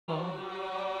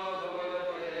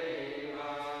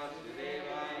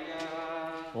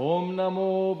Om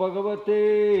Namo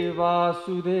Bhagavate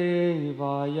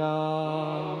Vasudevaya.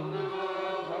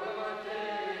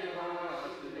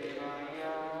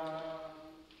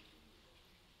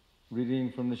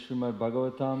 Reading from the Srimad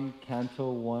Bhagavatam,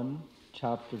 Canto 1,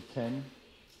 Chapter 10,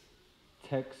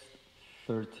 Text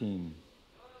 13.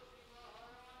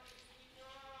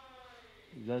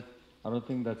 Is that, I don't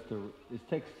think that's the, it's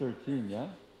text 13, yeah?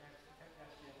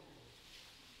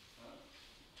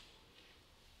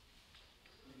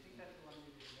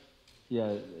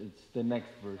 Yeah, it's the next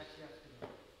verse.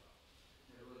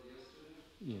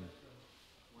 Yeah.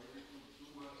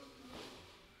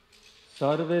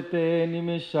 Sarvete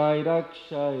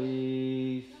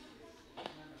nimishairakshais.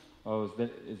 Oh,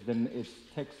 it's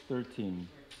text 13.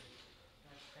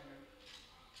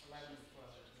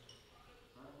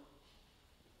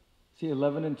 See,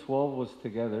 11 and 12 was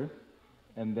together,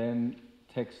 and then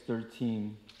text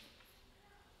 13.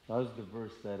 That was the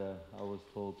verse that I was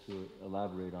told to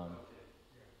elaborate on.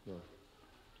 Yeah.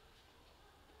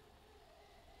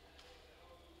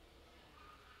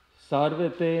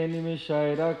 Sarvete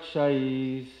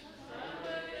nimishairakshais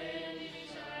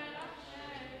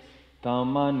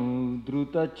tamanu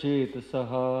druta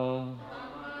chetasaha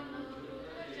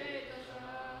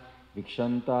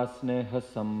vikshanta sneha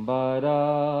sambara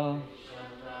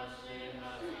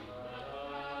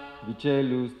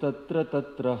vichelus tatra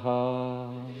tatraha.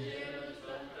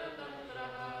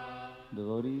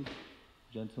 Devotees,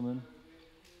 gentlemen.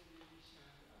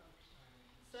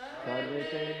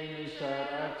 Sarvete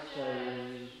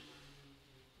nimishairakshais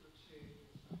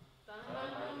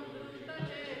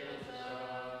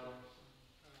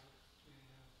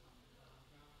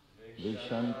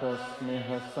vikshanta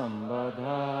sneha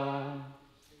sambadha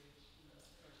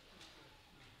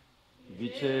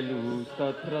vichelus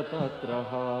tatra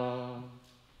tatraha.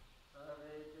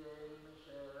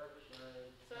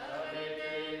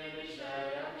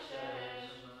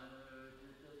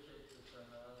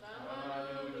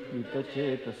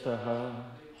 Utachetasaha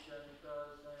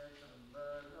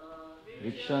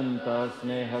vikshanta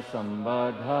sneha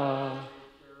sambadha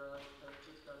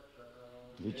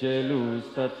vichelus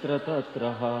tatra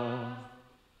tatraha.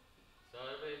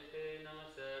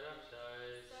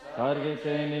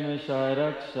 Sarvete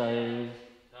nimishairakshais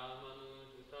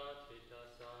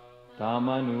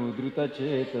tamanu druta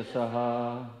chetasaha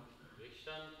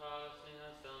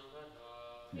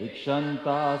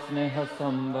vikshanta sneha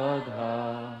sambadha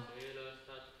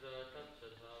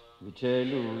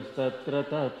vichelus tatra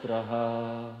tatraha.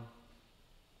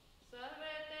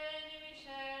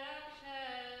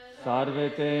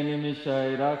 Sarvete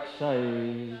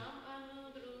nimishairakshais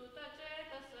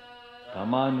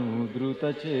tamanu druta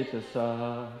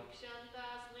chetasaha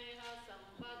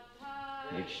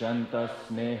vikshanta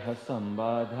sneha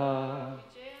sambadha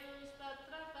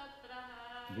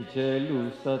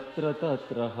vichelus tatra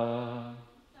tatraha.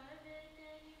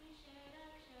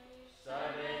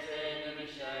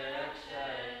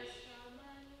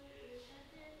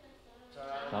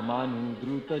 Tamanu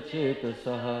druta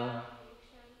chetasaha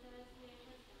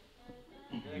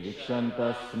vikshanta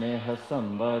sneha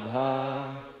sambadha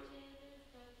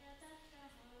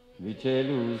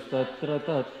vichelus tatra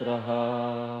tatraha.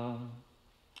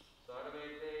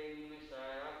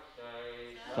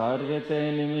 Sarvete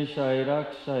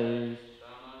nimishairakshais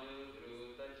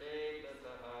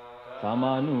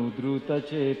tamanu druta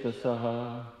chetasaha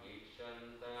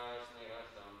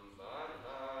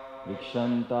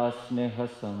vikshanta sneha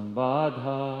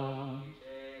sambadha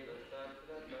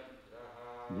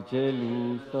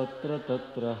vichelus tatra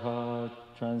tatraha.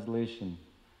 Translation.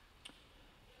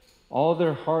 All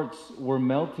their hearts were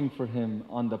melting for him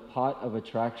on the pot of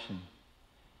attraction.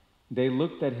 They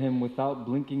looked at him without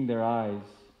blinking their eyes,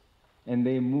 and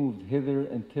they moved hither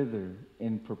and thither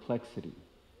in perplexity.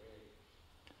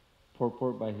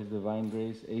 Purport by His Divine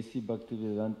Grace, A.C.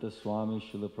 Bhaktivedanta Swami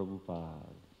Srila Prabhupada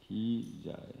Ki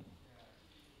Jai.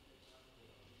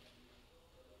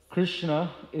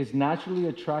 Krishna is naturally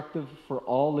attractive for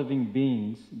all living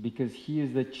beings because he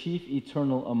is the chief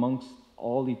eternal amongst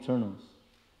all eternals.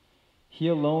 He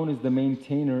alone is the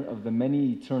maintainer of the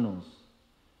many eternals.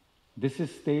 This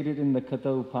is stated in the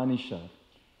Katha Upanishad,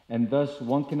 and thus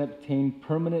one can obtain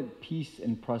permanent peace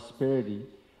and prosperity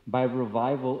by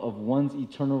revival of one's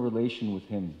eternal relation with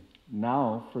him,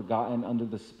 now forgotten under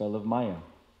the spell of Maya,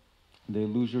 the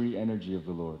illusory energy of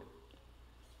the Lord.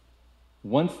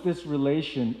 Once this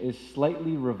relation is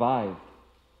slightly revived,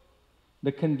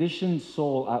 the conditioned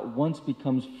soul at once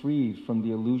becomes freed from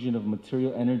the illusion of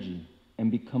material energy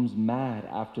and becomes mad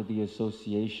after the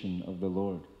association of the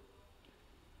Lord.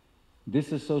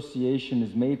 This association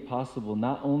is made possible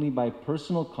not only by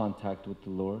personal contact with the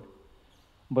Lord,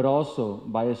 but also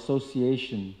by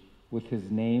association with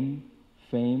his name,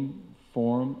 fame,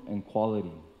 form, and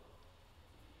quality.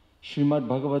 Srimad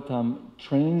Bhagavatam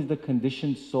trains the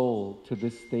conditioned soul to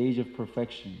this stage of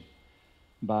perfection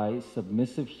by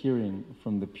submissive hearing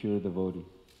from the pure devotee.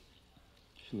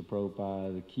 Srila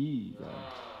Prabhupada ki jai.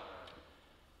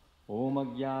 Om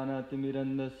Ajnana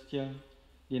Timirandasya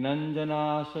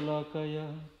Yananjana Shalakaya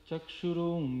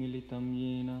Chakshurum Militam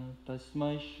Yena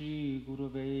Tasmai Shri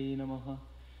Gurave Namaha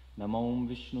Namo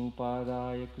Vishnu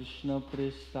Padaya Krishna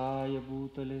Prestaya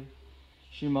Bhutale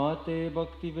Shrimate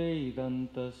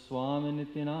Bhaktivedanta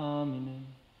Swaminiti Namine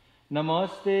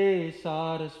Namaste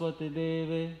Saraswati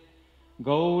Deve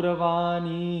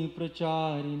Gauravani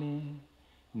Pracharine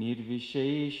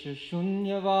Nirvishesha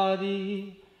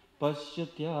Shunyavadi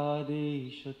Paschatya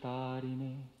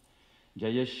Tarine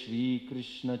Jaya Shri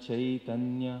Krishna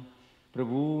Chaitanya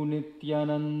Prabhu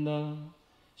Nityananda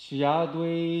Shri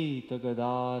Advaita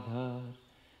Gadadhar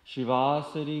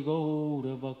Shivasari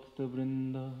Gaura Bhakta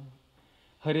Vrinda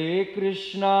Hare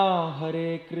Krishna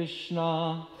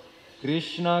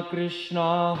Krishna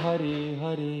Krishna Hare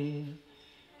Hare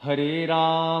Hare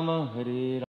Rama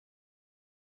Hare Rama.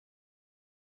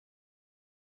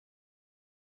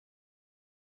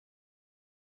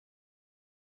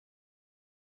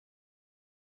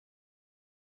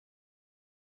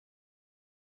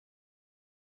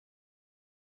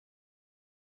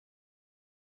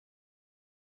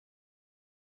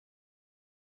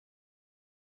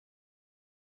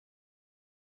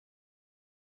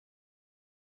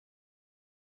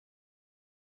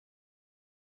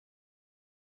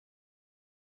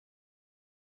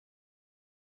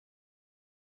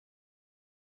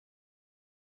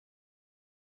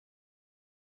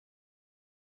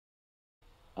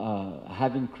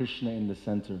 Having Krishna in the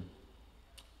center.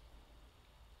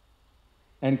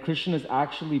 And Krishna is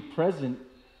actually present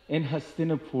in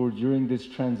Hastinapur during this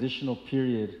transitional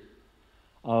period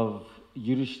of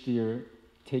Yudhishthir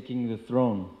taking the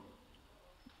throne.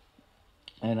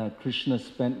 And Krishna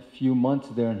spent a few months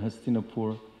there in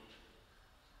Hastinapur,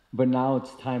 but now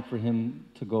it's time for him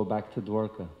to go back to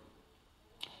Dwarka.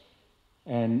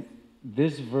 And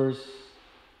this verse,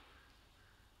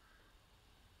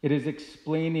 it is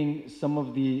explaining some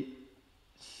of the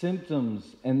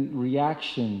symptoms and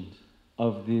reactions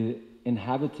of the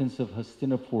inhabitants of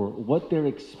Hastinapur, what they're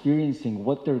experiencing,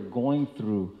 what they're going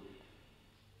through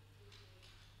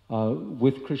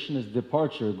with Krishna's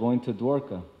departure, going to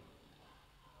Dwarka.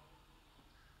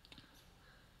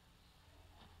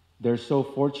 They're so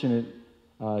fortunate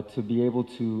to be able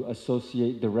to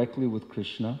associate directly with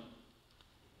Krishna.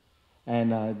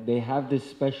 And they have this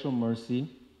special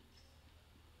mercy.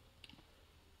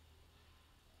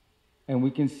 And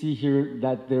we can see here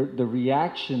that the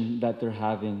reaction that they're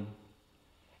having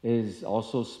is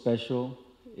also special.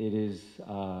 It is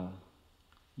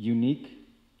unique.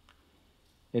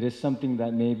 It is something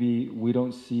that maybe we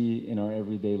don't see in our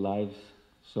everyday lives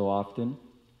so often.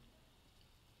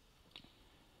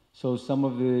 So some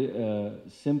of the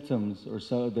symptoms or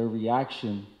some of their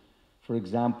reaction, for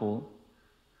example,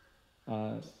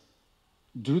 Druta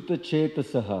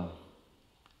Chetasaha,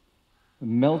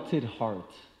 melted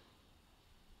heart.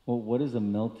 Well, what is a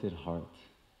melted heart?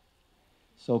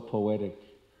 So poetic.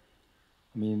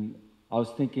 I mean, I was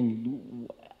thinking,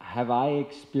 have I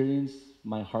experienced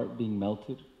my heart being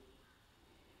melted?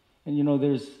 And you know,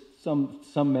 there's some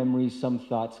memories, some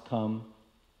thoughts come.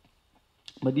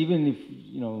 But even if,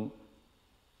 you know,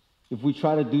 if we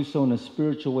try to do so in a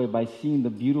spiritual way by seeing the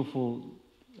beautiful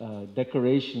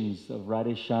decorations of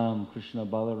Radhe Shyam, Krishna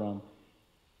Balaram,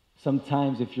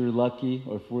 sometimes if you're lucky,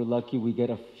 or if we're lucky, we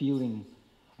get a feeling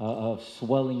of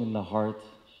swelling in the heart.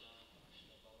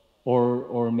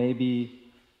 Or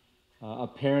maybe a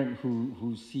parent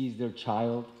who sees their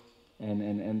child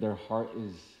and their heart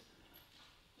is,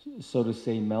 so to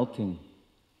say, melting.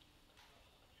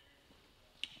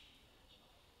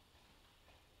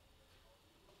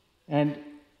 And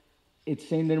it's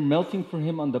saying they're melting for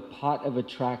him on the pot of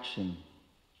attraction.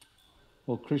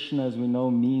 Well, Krishna, as we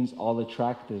know, means all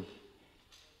attractive.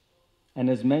 And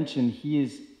as mentioned, he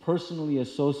is personally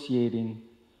associating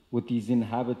with these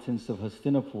inhabitants of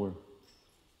Hastinapur.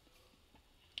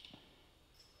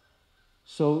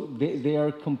 So they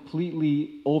are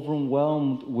completely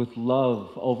overwhelmed with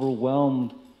love,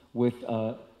 overwhelmed with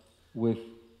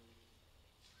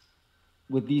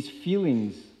these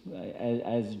feelings,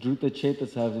 as Druta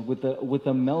Chetas has, with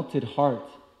a melted heart.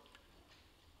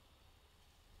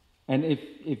 And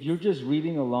if you're just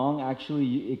reading along,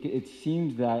 actually, it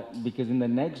seems that, because in the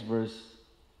next verse,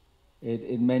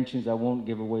 it mentions, I won't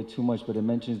give away too much, but it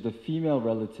mentions the female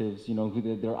relatives, you know,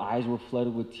 who their eyes were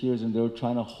flooded with tears and they were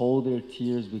trying to hold their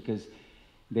tears because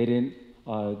they didn't,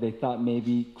 they thought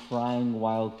maybe crying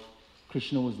while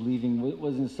Krishna was leaving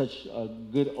wasn't such a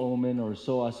good omen or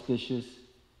so auspicious.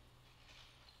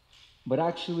 But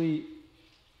actually,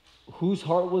 whose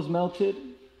heart was melted?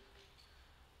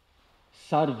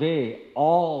 Sarve,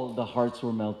 all the hearts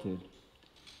were melted.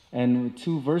 And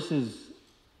 2 verses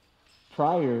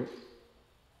prior,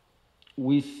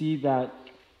 we see that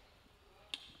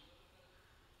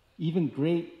even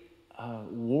great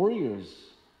warriors,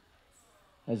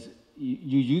 as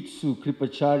Yuyutsu,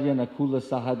 Kripacharya, Nakula,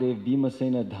 Sahadev,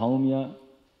 Bhimasena, Dhaumya,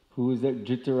 who is there,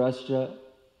 Dhritarashtra,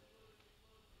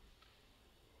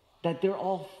 that they're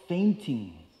all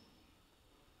fainting.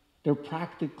 They're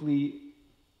practically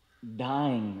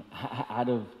dying out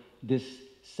of this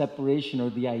separation or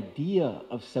the idea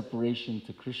of separation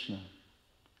to Krishna.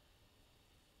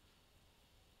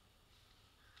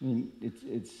 I mean,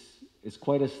 it's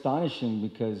quite astonishing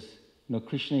because, you know,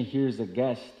 Krishna hears a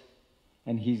guest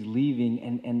and he's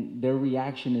leaving, and their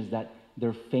reaction is that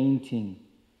they're fainting.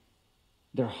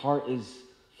 Their heart is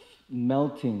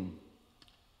melting.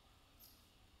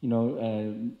 You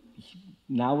know,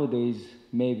 nowadays,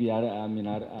 maybe, I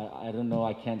don't know,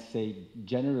 I can't say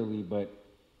generally, but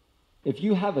if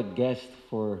you have a guest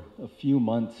for a few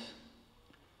months,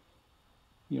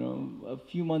 you know, a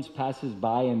few months passes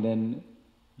by and then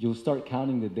you'll start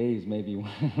counting the days maybe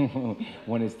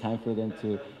when it's time for them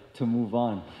to move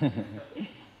on,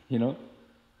 you know?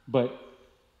 But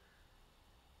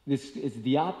it's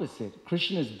the opposite.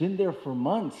 Krishna has been there for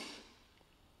months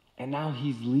and now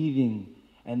he's leaving,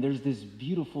 and there's this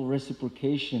beautiful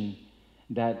reciprocation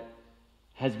that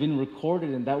has been recorded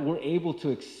and that we're able to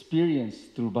experience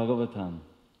through Bhagavatam.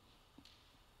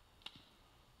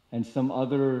 And some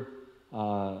other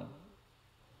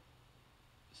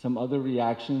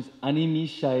reactions,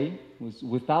 animishai, was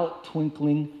without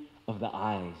twinkling of the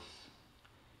eyes.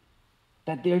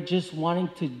 That they're just wanting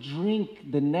to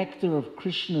drink the nectar of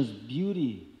Krishna's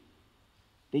beauty.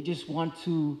 They just want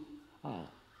to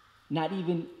not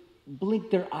even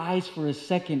blink their eyes for a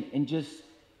second and just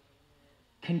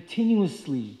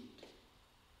continuously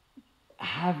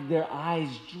have their eyes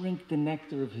drink the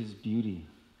nectar of his beauty.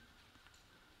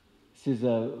 This is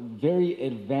a very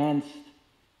advanced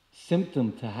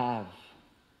symptom to have.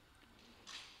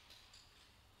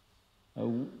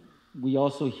 We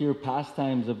also hear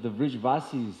pastimes of the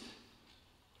Vrijvasis,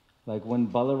 like when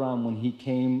Balaram, when he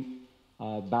came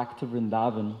back to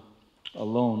Vrindavan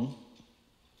alone,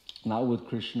 not with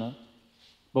Krishna,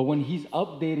 but when he's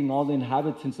updating all the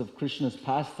inhabitants of Krishna's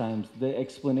pastimes, the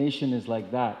explanation is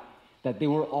like that they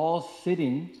were all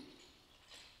sitting,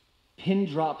 pin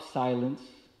drop silence,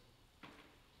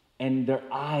 and their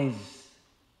eyes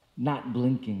not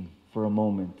blinking for a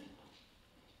moment,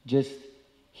 just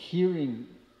hearing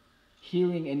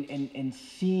and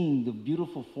seeing the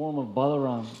beautiful form of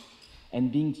Balaram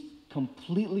and being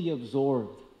completely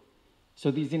absorbed. So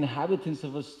these inhabitants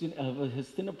of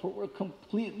Hastinapur were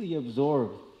completely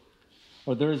absorbed.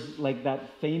 Or there's like that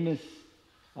famous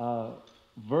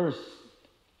verse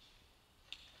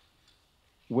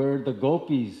where the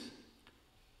gopis,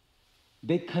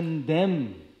 they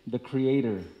condemn the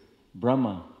creator,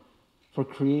 Brahma, for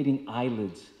creating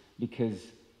eyelids because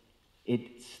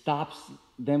it stops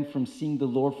them from seeing the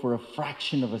Lord for a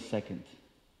fraction of a second.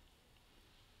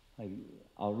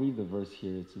 I'll read the verse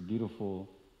here. It's a beautiful,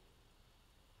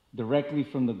 directly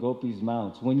from the gopis'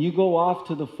 mouths. When you go off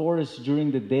to the forest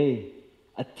during the day,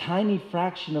 a tiny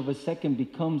fraction of a second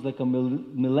becomes like a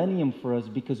millennium for us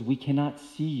because we cannot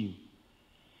see you.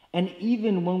 And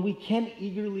even when we can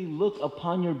eagerly look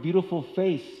upon your beautiful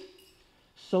face,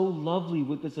 so lovely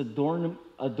with this adornment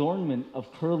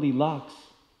of curly locks,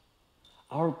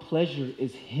 our pleasure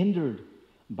is hindered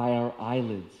by our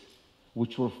eyelids,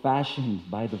 which were fashioned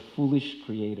by the foolish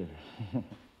creator.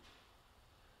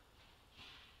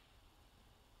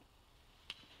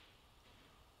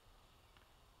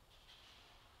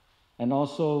 And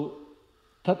also,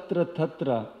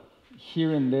 tatra,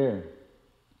 here and there.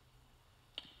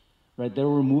 Right, they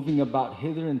were moving about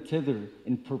hither and thither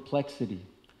in perplexity.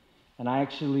 And I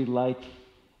actually like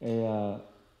how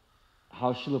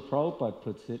Srila Prabhupada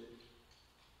puts it.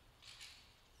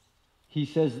 He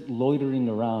says loitering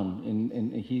around,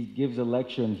 and he gives a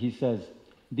lecture and he says,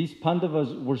 these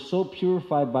Pandavas were so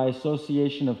purified by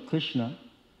association of Krishna,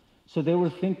 so they were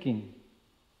thinking,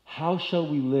 how shall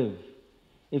we live?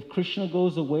 If Krishna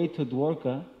goes away to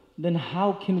Dwarka, then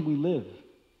how can we live?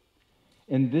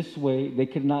 In this way, they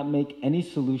could not make any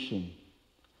solution.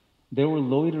 They were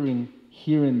loitering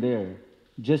here and there,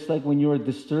 Just like when you are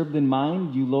disturbed in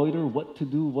mind, you loiter, what to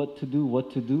do, what to do,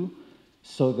 what to do.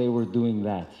 So they were doing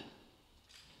that.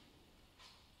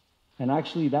 And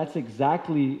actually, that's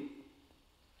exactly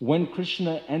when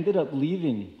Krishna ended up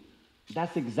leaving.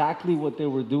 That's exactly what they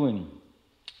were doing.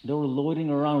 They were loitering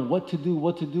around, what to do,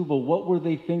 but what were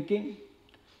they thinking?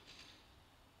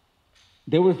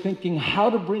 They were thinking how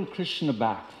to bring Krishna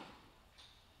back.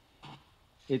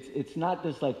 It's not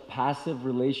this like passive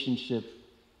relationship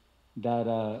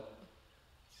that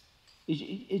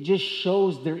it just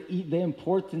shows the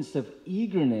importance of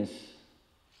eagerness,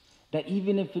 that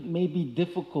even if it may be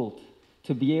difficult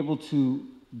to be able to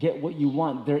get what you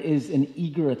want, there is an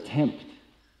eager attempt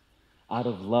out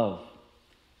of love.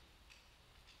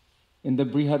 In the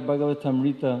Brihad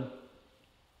Bhagavatamrita,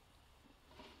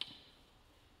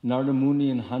 Narada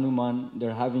Muni and Hanuman,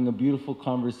 they're having a beautiful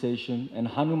conversation, and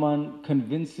Hanuman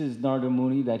convinces Narada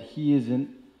Muni that he isn't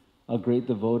a great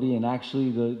devotee, and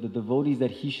actually the devotees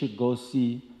that he should go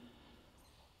see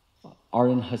are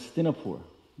in Hastinapur,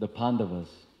 the Pandavas.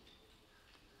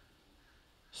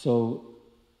 So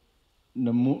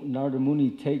Narada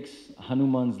Muni takes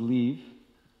Hanuman's leave,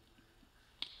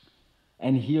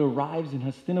 and he arrives in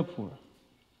Hastinapur.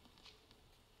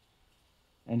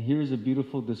 And here's a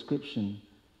beautiful description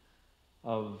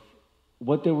of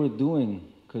what they were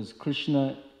doing, because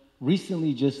Krishna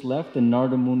recently just left and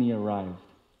Narada Muni arrived.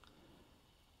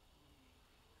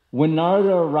 When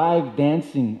Narada arrived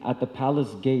dancing at the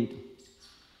palace gate,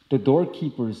 the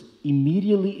doorkeepers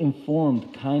immediately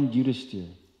informed kind Yudhishthira.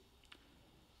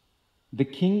 The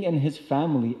king and his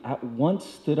family at once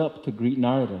stood up to greet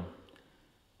Narada,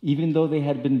 even though they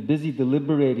had been busy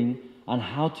deliberating on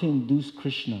how to induce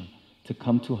Krishna to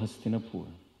come to Hastinapur.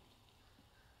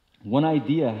 One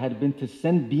idea had been to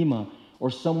send Bhima or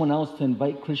someone else to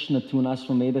invite Krishna to an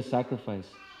Ashwamedha sacrifice.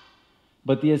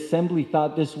 But the assembly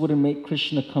thought this wouldn't make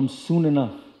Krishna come soon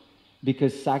enough,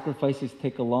 because sacrifices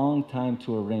take a long time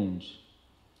to arrange.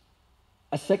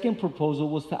 A second proposal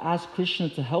was to ask Krishna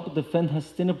to help defend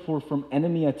Hastinapur from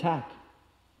enemy attack.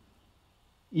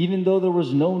 Even though there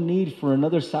was no need for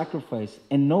another sacrifice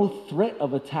and no threat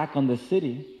of attack on the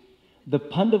city, the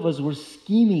Pandavas were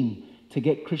scheming to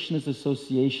get Krishna's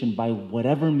association by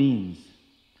whatever means.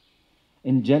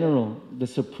 In general, the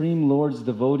Supreme Lord's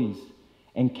devotees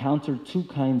encountered two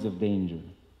kinds of danger.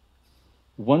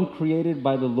 One created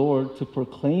by the Lord to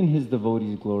proclaim his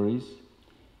devotees' glories,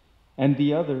 and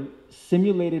the other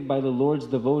simulated by the Lord's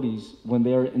devotees when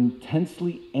they are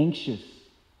intensely anxious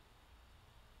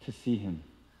to see him.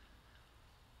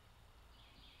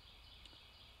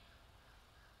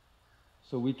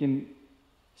 So we can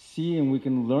see and we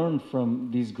can learn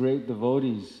from these great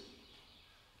devotees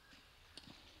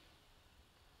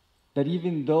that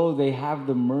even though they have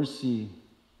the mercy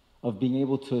of being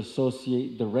able to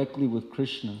associate directly with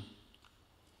Krishna,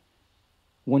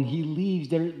 when he leaves,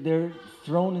 they're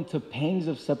thrown into pangs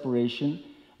of separation.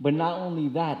 But not only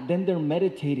that, then they're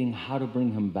meditating how to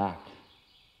bring him back.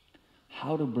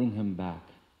 How to bring him back.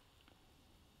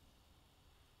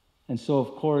 And so,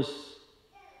 of course,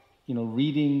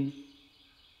 reading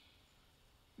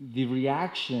the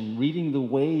reaction, reading the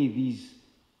way these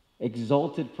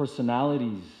exalted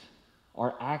personalities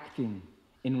are acting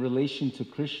in relation to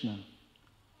Krishna,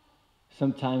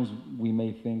 sometimes we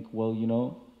may think,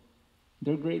 well,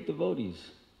 they're great devotees,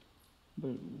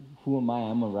 but who am I?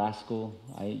 I'm a rascal.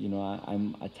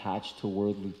 I'm attached to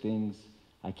worldly things.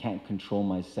 I can't control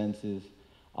my senses.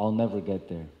 I'll never get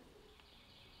there.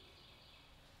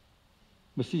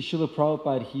 But see, Srila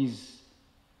Prabhupada,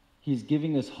 he's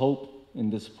giving us hope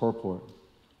in this purport.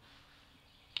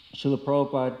 Srila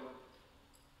Prabhupada,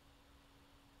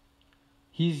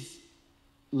 he's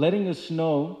letting us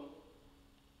know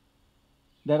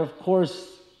that, of course,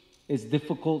 it's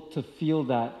difficult to feel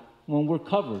that when we're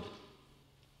covered.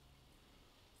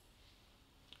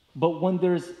 But when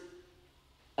there's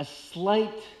a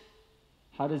slight,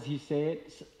 how does he say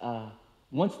it?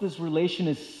 Once this relation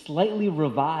is slightly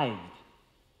revived,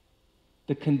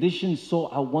 the conditioned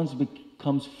soul at once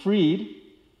becomes freed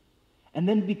and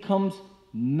then becomes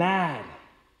mad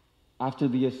after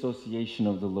the association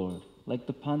of the Lord. Like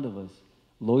the Pandavas,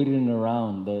 loitering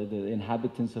around, the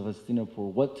inhabitants of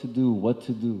Hastinapur, what to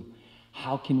do?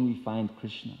 How can we find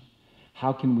Krishna?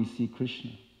 How can we see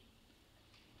Krishna?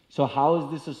 So how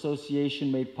is this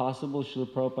association made possible? Srila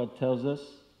Prabhupada tells us,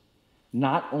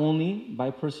 not only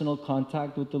by personal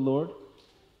contact with the Lord,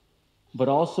 but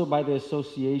also by the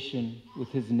association with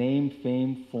his name,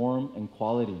 fame, form, and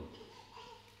quality.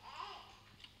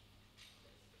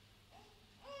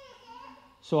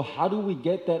 So how do we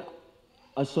get that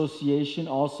association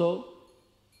also?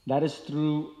 That is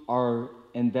through our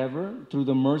endeavor, through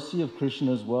the mercy of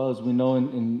Krishna as well, as we know,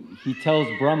 he tells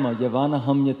Brahma, Yavana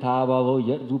ham yathavavo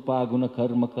yat rupa guna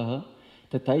karmakaha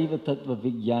tataiva tattva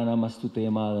vijnana mastute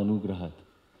anugrahat.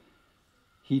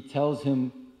 He tells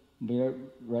him,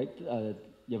 right,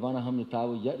 Yavana ham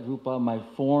yatavo yat rupa, my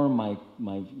form, my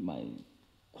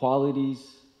qualities,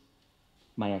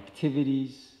 my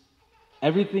activities,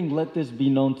 everything, let this be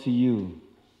known to you,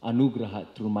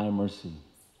 anugrahat, through my mercy.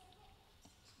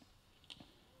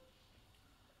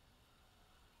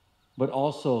 But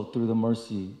also through the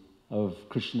mercy of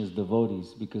Krishna's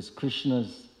devotees, because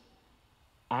Krishna's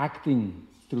acting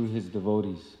through his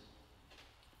devotees.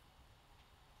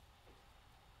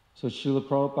 So Srila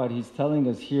Prabhupada, he's telling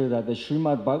us here that the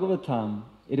Srimad Bhagavatam,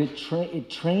 it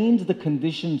trains the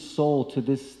conditioned soul to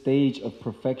this stage of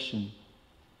perfection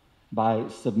by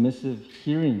submissive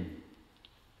hearing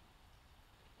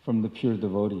from the pure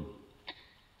devotee.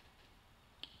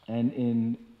 And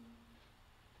in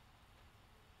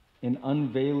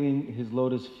unveiling his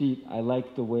lotus feet, I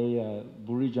like the way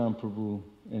Burijan Prabhu,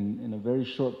 in a very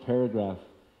short paragraph,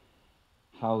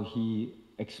 how he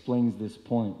explains this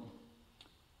point.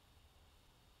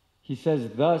 He says,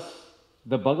 thus,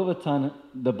 the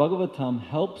Bhagavatam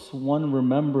helps one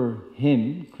remember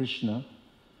him, Krishna,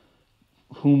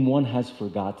 whom one has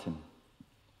forgotten.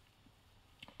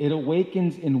 It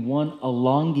awakens in one a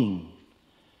longing,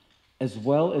 as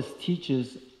well as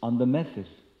teaches on the method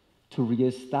to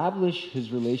reestablish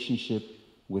his relationship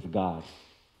with God.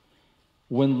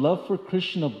 When love for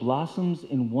Krishna blossoms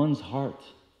in one's heart,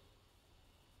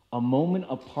 a moment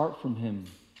apart from him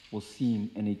will seem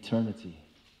an eternity.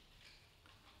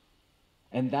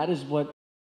 And that is what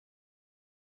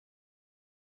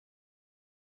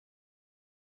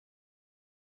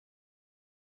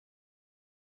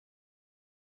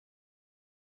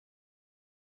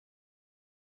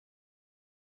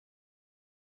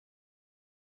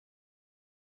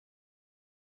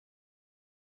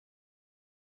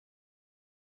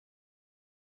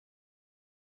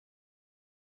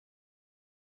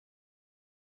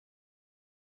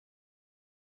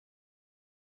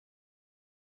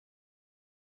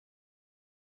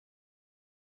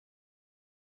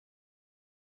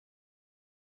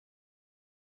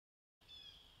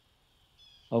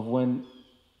of when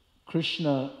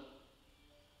Krishna,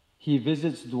 he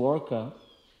visits Dwarka,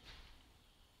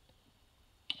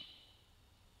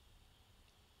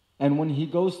 and when he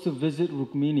goes to visit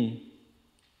Rukmini,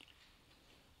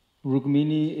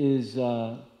 Rukmini is,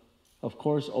 of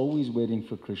course, always waiting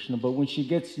for Krishna, but when she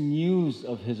gets news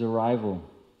of his arrival,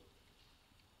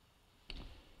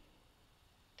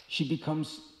 she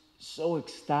becomes so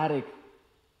ecstatic,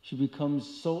 she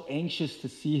becomes so anxious to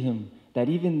see him, that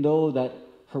even though that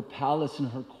her palace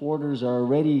and her quarters are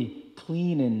already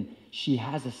clean and she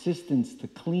has assistants to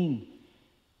clean,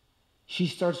 she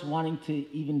starts wanting to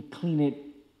even clean it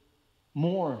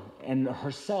more, and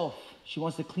herself. She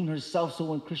wants to clean herself, so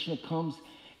when Krishna comes,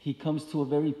 he comes to a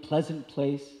very pleasant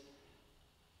place.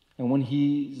 And when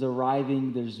he's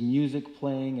arriving, there's music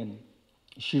playing, and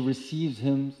she receives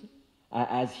him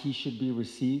as he should be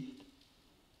received,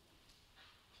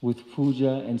 with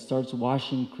puja, and starts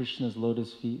washing Krishna's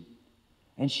lotus feet.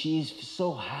 And she's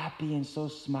so happy and so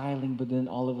smiling, but then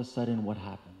all of a sudden, what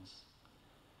happens?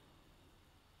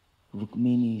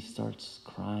 Rukmini starts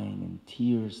crying and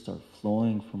tears start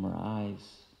flowing from her eyes.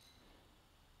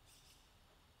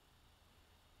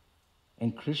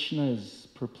 And Krishna is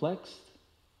perplexed.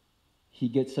 He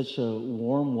gets such a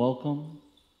warm welcome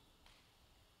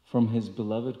from his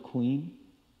beloved queen.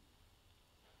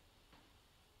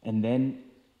 And then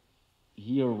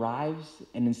he arrives,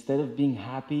 and instead of being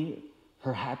happy,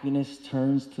 her happiness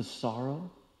turns to sorrow.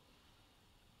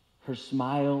 Her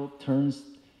smile turns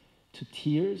to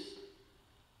tears.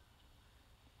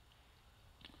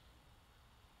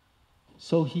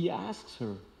 So he asks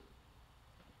her,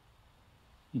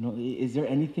 is there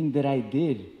anything that I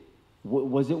did?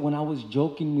 Was it when I was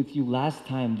joking with you last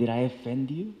time? Did I offend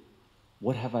you?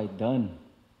 What have I done?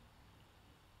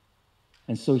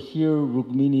 And so here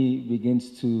Rukmini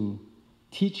begins to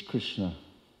teach Krishna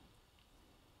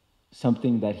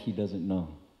something that he doesn't know.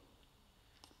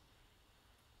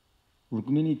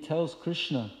 Rukmini tells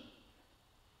Krishna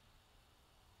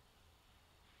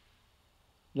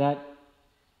that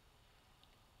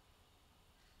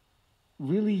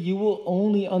really you will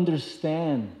only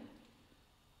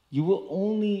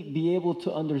be able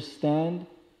to understand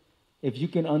if you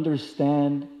can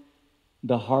understand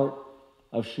the heart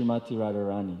of Srimati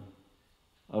Radharani,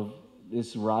 of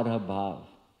this Radha Bhav.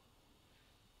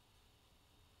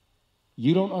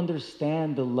 You don't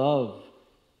understand the love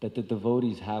that the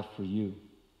devotees have for you.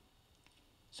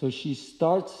 So she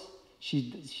starts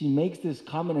she makes this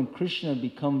comment, and Krishna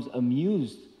becomes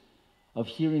amused of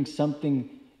hearing something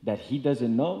that he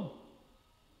doesn't know.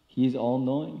 He is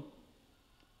all-knowing.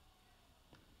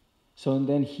 So and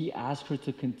then he asks her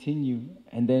to continue,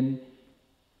 and then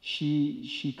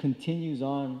she continues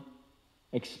on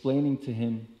explaining to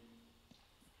him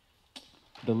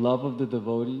the love of the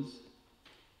devotees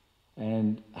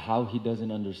and how he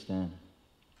doesn't understand.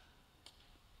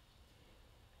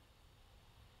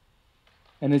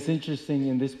 And it's interesting,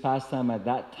 in this pastime at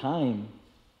that time,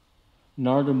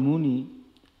 Narada Muni,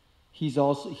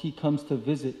 he comes to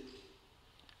visit.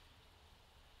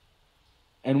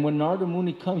 And when Narada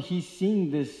Muni comes, he's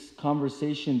seeing this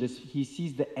conversation, he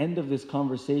sees the end of this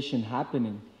conversation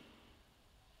happening.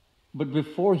 But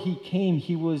before he came,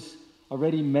 he was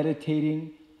already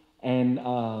meditating and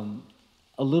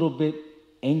a little bit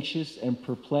anxious and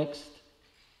perplexed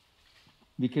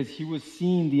because he was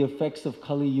seeing the effects of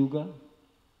Kali Yuga.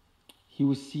 He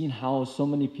was seeing how so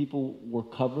many people were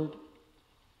covered,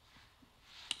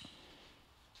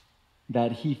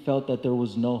 that he felt that there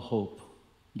was no hope,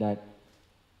 that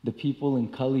the people in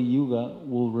Kali Yuga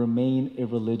will remain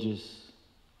irreligious,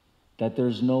 that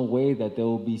there's no way that they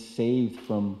will be saved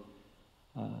from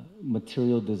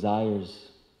material desires,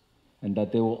 and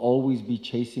that they will always be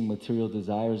chasing material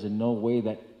desires, and no way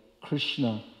that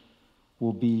Krishna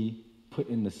will be put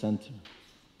in the center.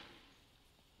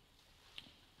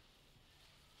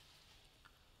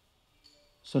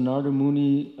 So Narada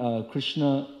Muni,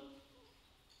 Krishna,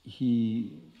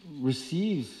 he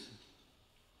receives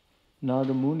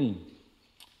Narada Muni,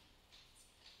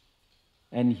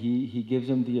 and he gives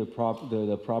him the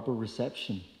proper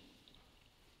reception.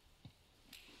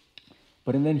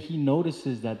 But and then he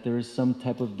notices that there is some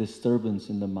type of disturbance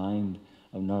in the mind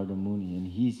of Narada Muni, and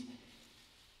he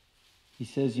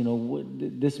says,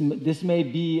 this may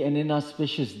be an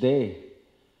inauspicious day.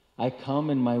 I come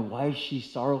and my wife,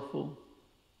 she's sorrowful.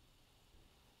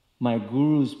 My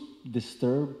guru's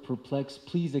disturbed, perplexed.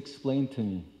 Please explain to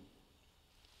me.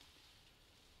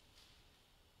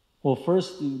 Well,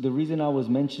 first, the reason I was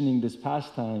mentioning this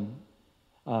pastime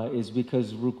is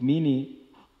because Rukmini,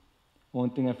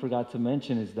 one thing I forgot to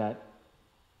mention is that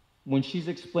when she's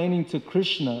explaining to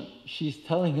Krishna, she's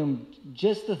telling him,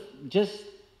 just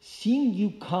seeing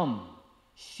you come,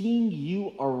 seeing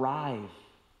you arrive,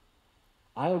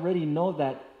 I already know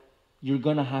that you're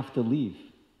going to have to leave.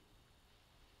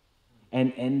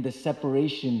 And the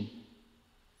separation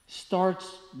starts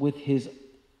with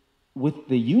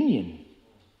the union.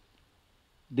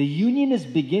 The union is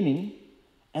beginning,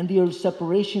 and the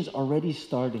separation's already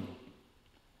starting.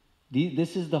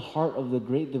 This is the heart of the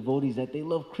great devotees, that they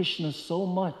love Krishna so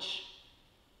much.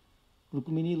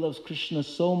 Rukmini loves Krishna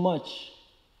so much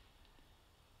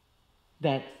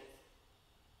that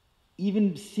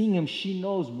even seeing him, she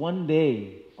knows one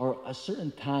day or a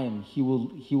certain time he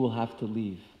will have to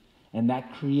leave. And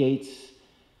that creates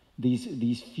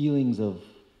these feelings of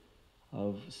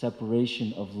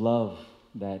separation, of love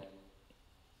that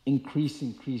increase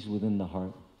within the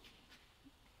heart.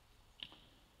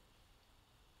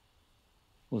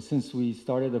 Well, since we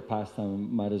started the pastime, we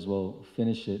might as well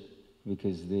finish it,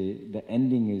 because the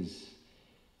ending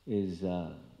is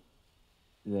the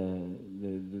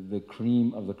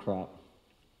cream of the crop.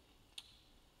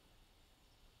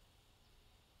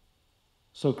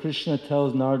 So Krishna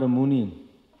tells Narada Muni,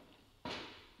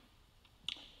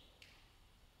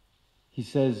 he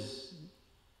says,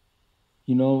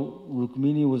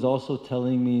 Rukmini was also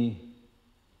telling me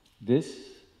this,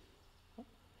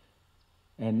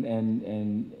 and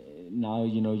now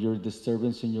your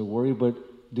disturbance and your worry, but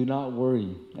do not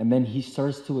worry. And then he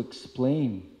starts to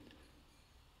explain,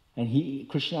 and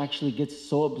Krishna actually gets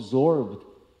so absorbed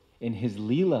in his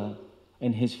Leela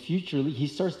and his future, he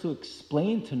starts to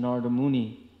explain to Narada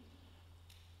Muni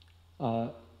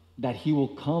that he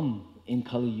will come in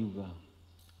Kali Yuga.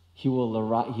 He will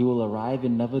arrive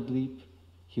in Navadvip.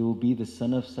 He will be the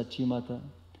son of Sachimata.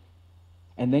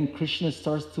 And then Krishna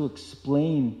starts to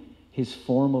explain his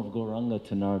form of Gauranga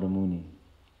to Narada Muni.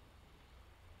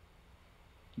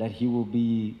 That he will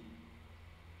be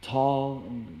tall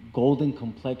and golden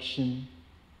complexion,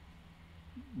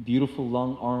 beautiful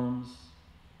long arms.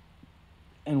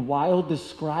 And while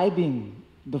describing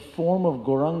the form of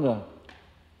Gauranga,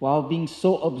 while being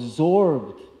so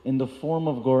absorbed in the form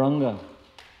of Gauranga,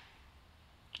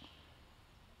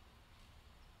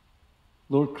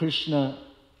 Lord Krishna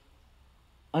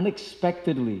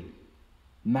unexpectedly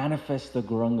manifests the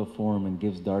Gauranga form and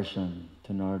gives darshan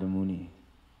to Narada Muni.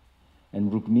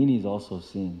 And Rukmini is also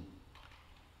seeing.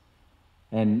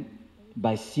 And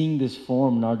by seeing this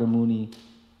form, Narada Muni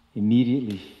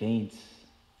immediately faints.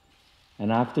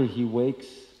 And after he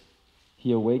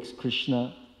awakes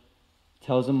Krishna,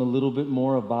 tells him a little bit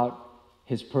more about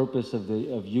his purpose of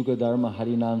Yuga Dharma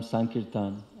Harinam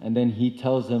Sankirtan. And then he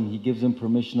gives him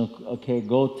permission, okay,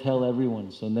 go tell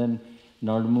everyone. So then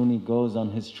Narada Muni goes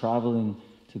on his traveling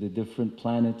to the different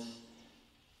planets,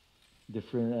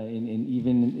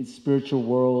 even in spiritual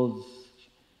worlds,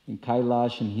 in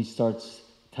Kailash, and he starts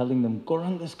telling them,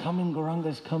 Gauranga's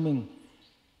coming.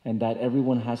 And that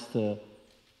everyone has to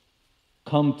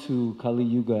come to Kali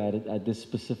Yuga at this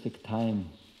specific time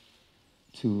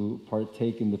to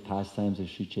partake in the pastimes of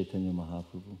Sri Chaitanya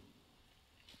Mahaprabhu.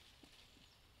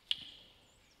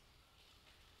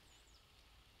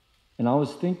 And I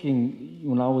was thinking,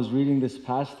 when I was reading this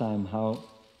pastime, how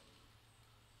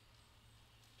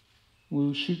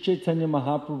Sri Chaitanya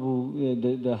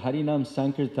Mahaprabhu, the Harinam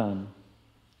Sankirtan,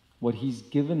 what he's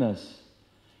given us,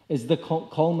 is the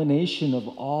culmination of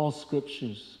all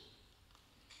scriptures.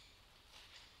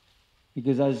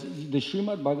 Because as the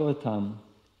Srimad Bhagavatam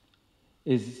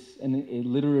is a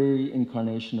literary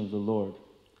incarnation of the Lord.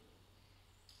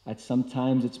 At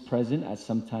sometimes it's present, at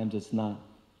sometimes it's not.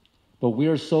 But we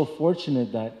are so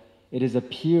fortunate that it has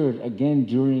appeared again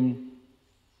during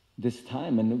this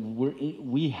time. And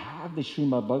we have the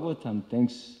Srimad Bhagavatam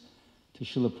thanks to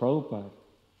Srila Prabhupada.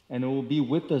 And it will be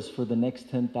with us for the next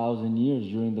 10,000 years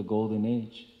during the Golden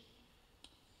Age.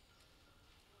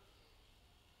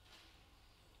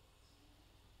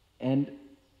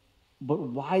 But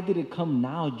why did it come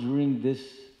now during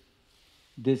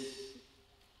this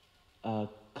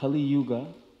Kali Yuga,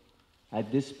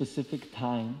 at this specific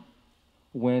time,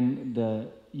 when the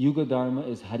Yuga Dharma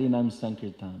is Harinam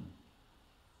Sankirtan?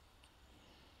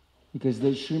 Because the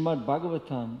Srimad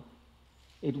Bhagavatam,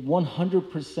 it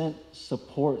 100%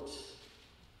 supports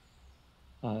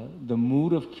the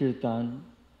mood of Kirtan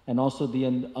and also the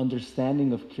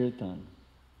understanding of Kirtan.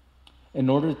 In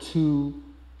order to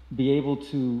be able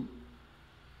to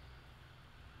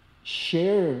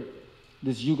share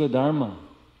this Yuga Dharma,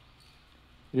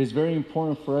 it is very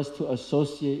important for us to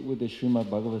associate with the Srimad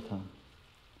Bhagavatam.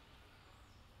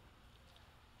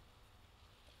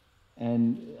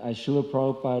 And as Srila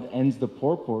Prabhupada ends the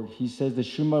purport, he says the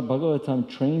Srimad Bhagavatam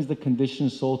trains the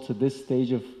conditioned soul to this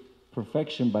stage of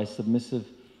perfection by submissive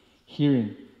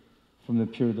hearing from the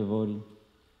pure devotee.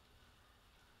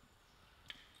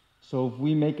 So if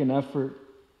we make an effort,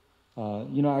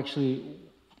 actually,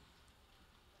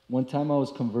 one time I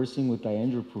was conversing with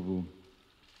Dayendra Prabhu,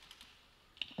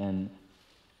 and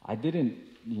I didn't,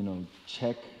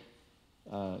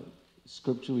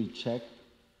 scripturally check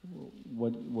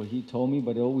what he told me,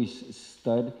 but it always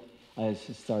stayed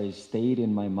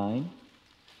in my mind.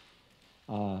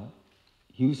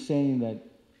 He was saying that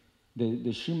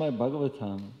the Srimad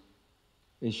Bhagavatam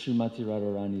is Srimati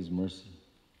Radharani's mercy.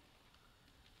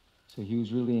 So he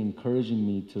was really encouraging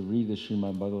me to read the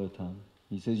Srimad Bhagavatam.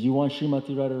 He says, you want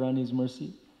Srimati Radharani's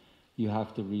mercy? You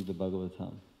have to read the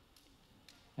Bhagavatam.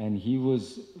 And he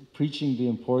was preaching the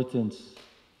importance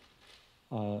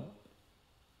of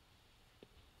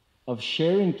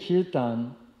sharing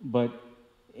kirtan, but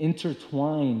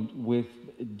intertwined with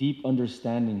deep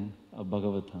understanding of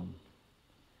Bhagavatam.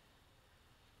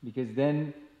 Because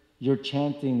then your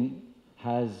chanting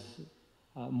has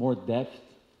more depth,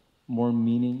 more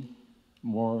meaning,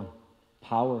 more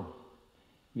power,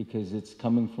 because it's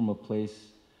coming from a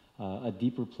place, a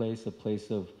deeper place, a place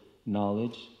of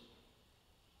knowledge.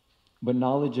 But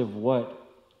knowledge of what?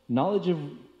 Knowledge of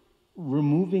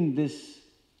removing this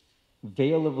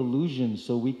veil of illusion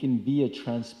so we can be a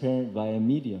transparent via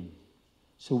medium.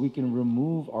 So we can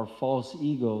remove our false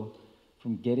ego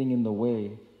from getting in the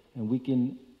way, and we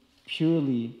can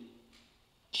purely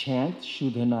chant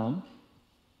Shuddhanam.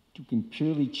 You can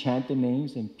purely chant the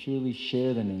names and purely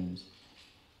share the names.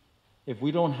 If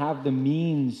we don't have the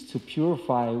means to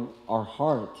purify our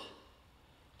heart,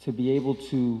 to be able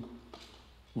to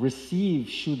receive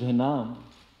Shuddhanam,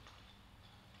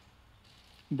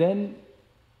 then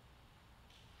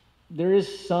there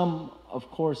is some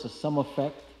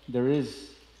effect. There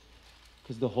is,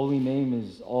 because the holy name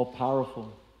is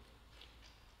all-powerful.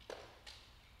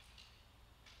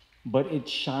 But it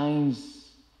shines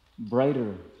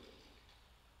brighter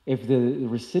if the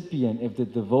recipient, if the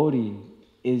devotee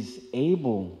is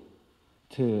able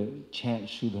to chant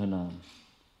Shuddhanam.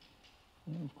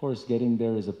 Of course, getting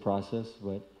there is a process,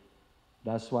 but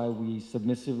that's why we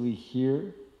submissively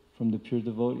hear from the pure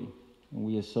devotee and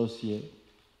we associate.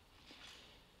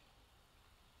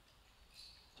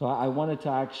 So I wanted to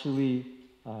actually,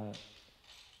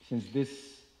 since this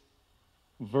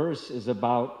verse is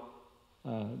about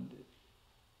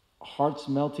hearts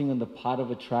melting in the pot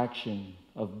of attraction,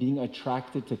 of being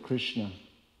attracted to Krishna.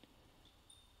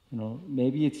 You know,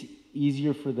 maybe it's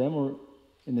easier for them, or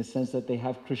in the sense that they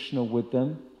have Krishna with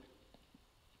them.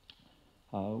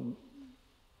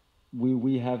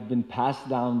 We have been passed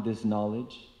down this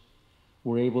knowledge.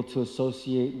 We're able to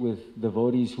associate with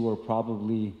devotees who are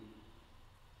probably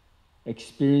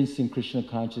experiencing Krishna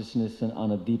consciousness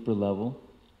on a deeper level.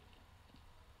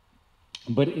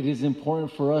 But it is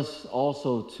important for us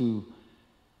also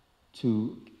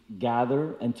to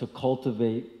gather and to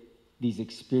cultivate these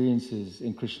experiences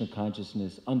in Krishna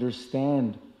consciousness.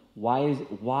 Understand why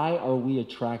are we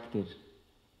attracted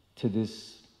to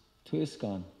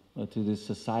ISKCON, or to this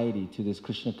society, to this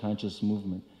Krishna conscious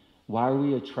movement? Why are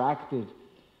we attracted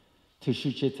to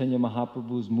Sri Chaitanya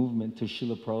Mahaprabhu's movement, to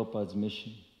Srila Prabhupada's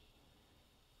mission?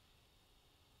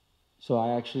 So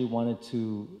I actually wanted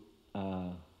to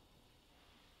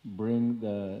bring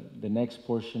the next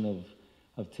portion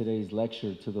of today's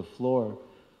lecture to the floor,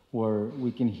 where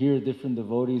we can hear different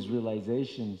devotees'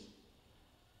 realizations,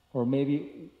 or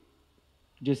maybe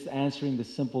just answering the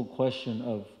simple question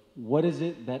of, what is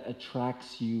it that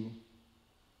attracts you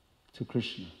to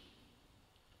Krishna?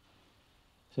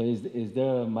 So is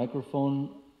there a microphone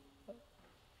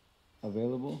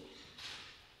available?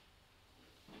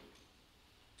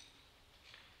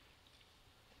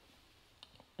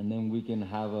 And then we can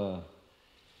have a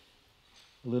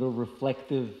little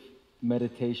reflective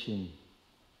meditation.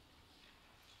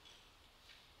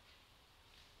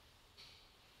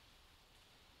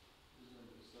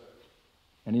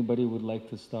 Anybody would like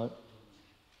to start?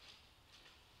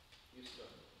 You start.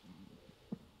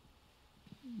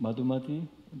 Madhumati,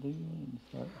 I think you want to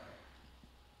start.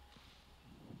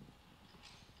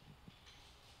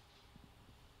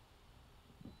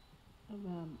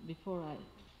 Before I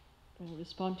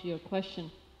respond to your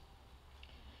question,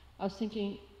 I was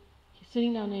thinking,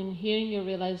 sitting down and hearing your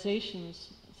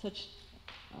realizations, such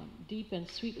deep and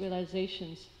sweet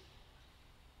realizations.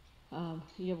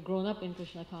 You have grown up in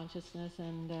Krishna consciousness,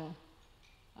 and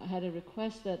I had a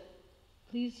request that,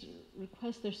 please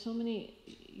request, there's so many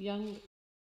young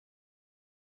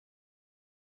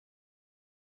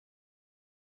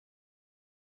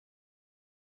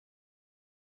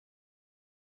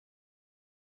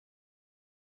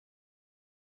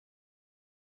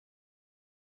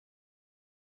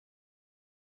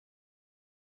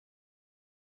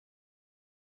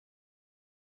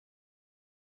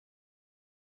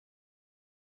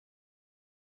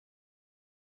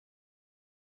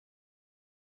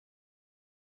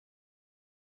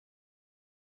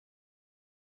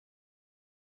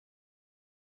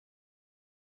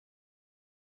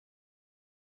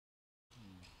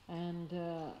and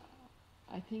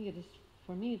I think it is,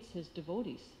 for me, it's his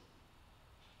devotees.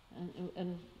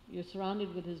 And you're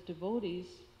surrounded with his devotees,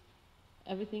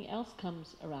 everything else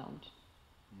comes around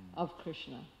of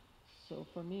Krishna. So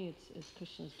for me, it's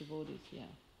Krishna's devotees, yeah.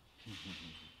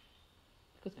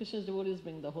 Because Krishna's devotees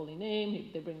bring the holy name,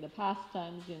 they bring the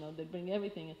pastimes, they bring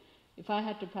everything. If I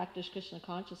had to practice Krishna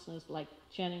consciousness, like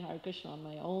chanting Hare Krishna on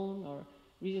my own, or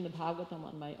reading the Bhagavatam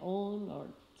on my own, or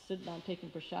sit down taking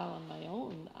prasad on my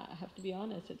own, I have to be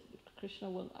honest,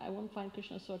 I won't find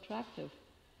Krishna so attractive.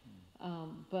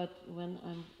 But when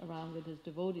I'm around with his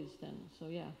devotees, then, so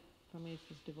yeah, for me it's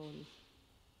his devotees.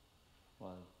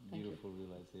 Wow, beautiful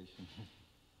realization.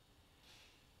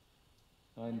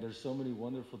 And there's so many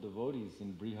wonderful devotees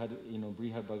in Brihad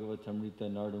Bhagavatamrita.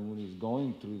 Narada Muni is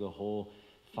going through the whole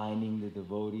finding the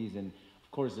devotees, and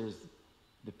of course there's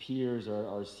the peers,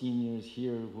 our seniors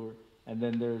here, and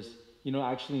then there's,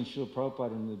 actually in Srila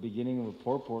Prabhupada, in the beginning of the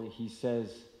purport, he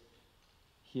says,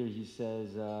 he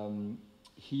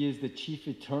is the chief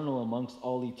eternal amongst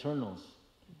all eternals.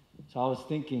 So I was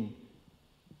thinking,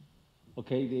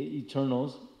 okay, the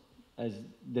eternals, as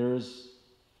there's,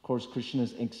 of course,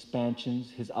 Krishna's expansions,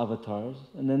 his avatars,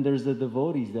 and then there's the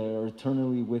devotees that are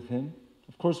eternally with him.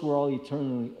 Of course, we're all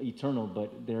eternal,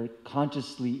 but they're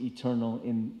consciously eternal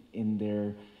in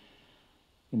their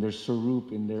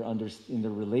sarup, in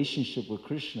their relationship with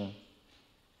Krishna.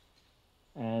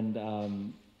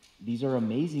 And these are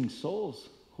amazing souls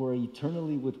who are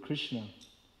eternally with Krishna.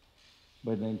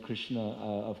 But then Krishna,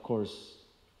 of course,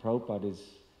 Prabhupada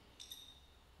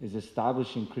is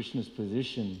establishing Krishna's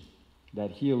position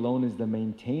that he alone is the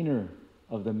maintainer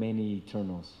of the many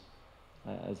eternals,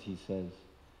 as he says.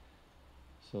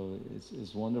 So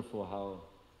it's wonderful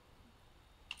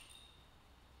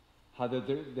how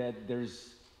that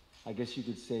there's, I guess you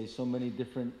could say, so many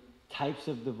different types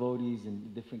of devotees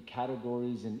and different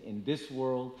categories in this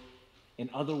world, in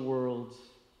other worlds,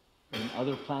 in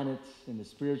other planets, in the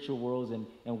spiritual worlds,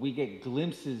 and we get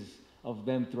glimpses of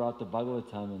them throughout the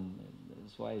Bhagavatam, and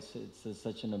that's why it's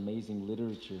such an amazing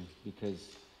literature,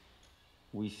 because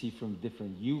we see from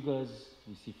different yugas,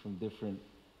 we see from different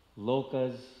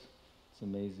lokas. It's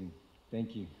amazing.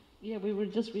 Thank you. Yeah, we were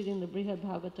just reading the Brihad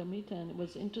Bhagavatamrita, and it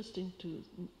was interesting to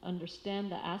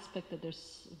understand the aspect that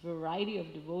there's variety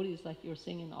of devotees, like you were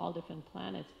saying, in all different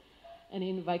planets. And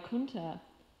in Vaikuntha,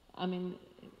 I mean,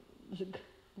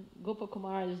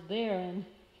 Gopakumar is there, and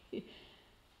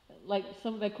like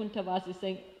some Vaikunthavas is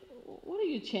saying, what are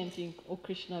you chanting, O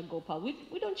Krishna, Gopal?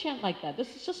 We don't chant like that.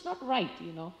 This is just not right,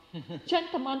 you know.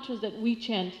 Chant the mantras that we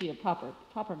chant here,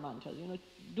 proper mantras, you know,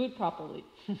 do it properly.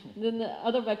 Then the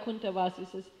other Vaikunthavasi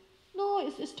says, no,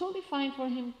 it's totally fine for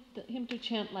him to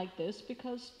chant like this,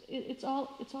 because it's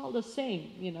all the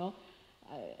same, you know.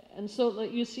 And so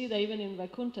you see that even in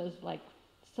Vaikuntha, like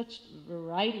such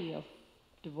variety of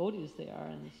devotees there are,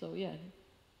 and so yeah,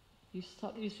 you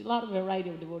see a lot of variety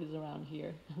of devotees around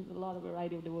here, a lot of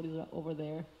variety of devotees are over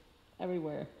there,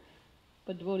 everywhere.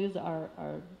 But devotees are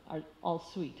all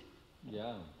sweet.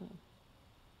 Yeah.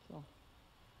 So.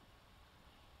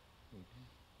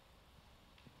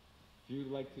 If you'd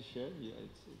like to share, yeah,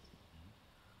 it's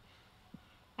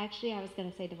Actually, I was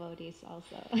going to say devotees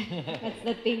also. That's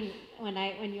the thing, when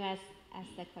you asked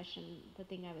that question, the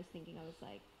thing I was thinking, I was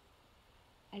like,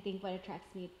 I think what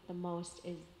attracts me the most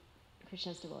is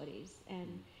Krishna's devotees.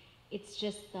 And it's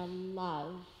just the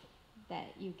love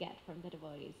that you get from the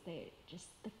devotees. Just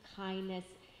the kindness.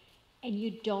 And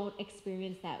you don't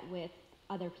experience that with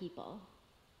other people.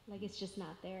 Like, it's just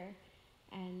not there.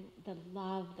 And the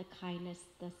love, the kindness,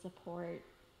 the support,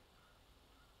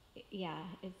 yeah,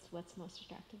 it's what's most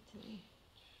attractive to me.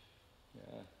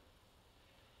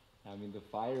 Yeah. I mean, the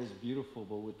fire is beautiful,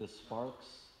 but with the sparks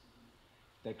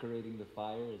decorating the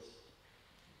fire,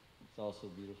 it's also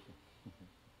beautiful.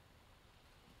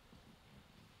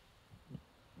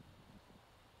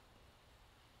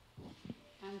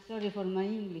 I'm sorry for my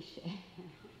English.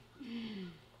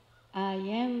 I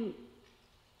am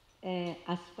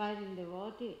aspiring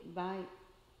devotee by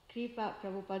Kripa,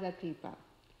 Prabhupada Kripa.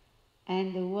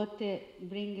 And what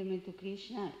brings me to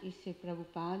Krishna is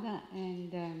Prabhupada,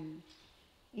 and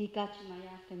he touched my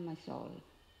heart and my soul.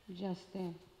 Just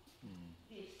this.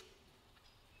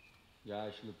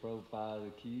 Jai Shri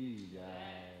Prabhupada ki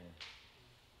jai.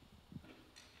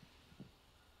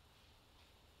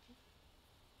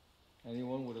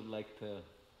 Anyone would like to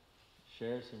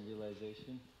share some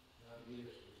realization?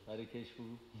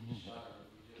 Radhikeshwaru.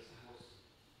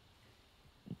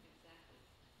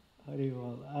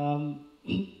 Haribol.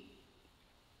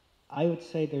 I would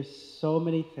say there's so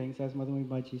many things, as Madhumai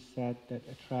Baji said, that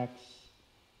attracts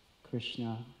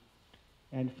Krishna.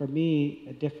 And for me,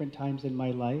 at different times in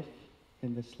my life,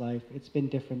 in this life, it's been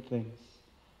different things.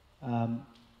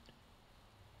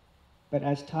 But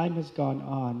as time has gone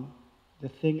on, the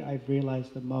thing I've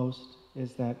realized the most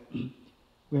is that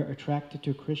we're attracted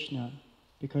to Krishna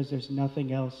because there's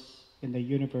nothing else in the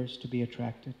universe to be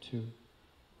attracted to.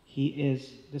 He is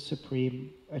the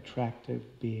supreme attractive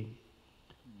being.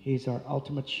 He's our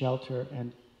ultimate shelter,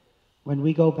 and when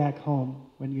we go back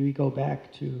home, when we go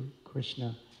back to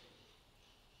Krishna,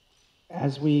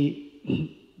 as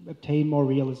we obtain more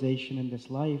realization in this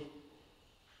life,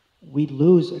 we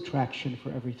lose attraction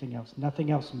for everything else. Nothing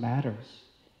else matters.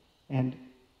 And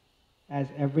as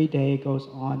every day goes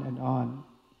on and on,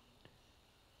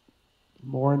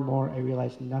 more and more I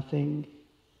realize nothing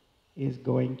is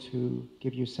going to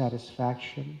give you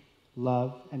satisfaction,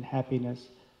 love, and happiness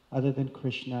other than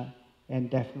Krishna, and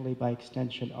definitely by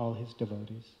extension all his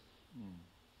devotees.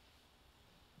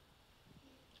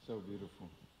 So beautiful.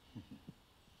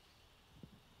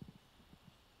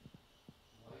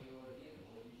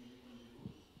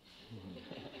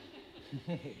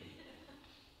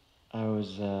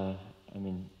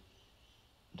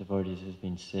 Devotees has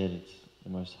been said, it's the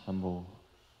most humble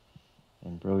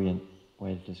and brilliant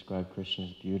way to describe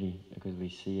Krishna's beauty, because we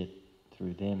see it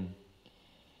through them.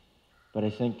 But I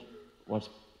think what's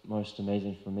most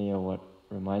amazing for me, or what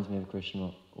reminds me of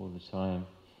Krishna all the time,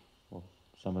 or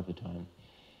some of the time,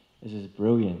 is his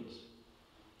brilliance.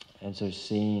 And so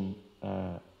seeing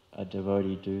a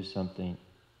devotee do something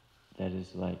that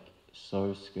is like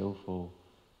so skillful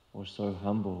or so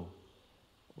humble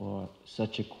or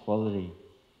such a quality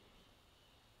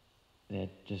that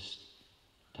just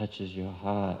touches your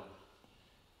heart,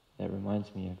 that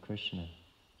reminds me of Krishna.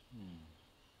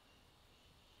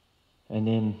 And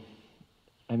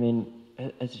then,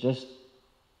 it's just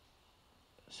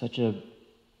such a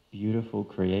beautiful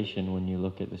creation when you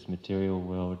look at this material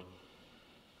world,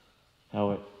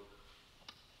 how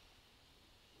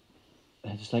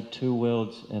it's like two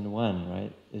worlds in one,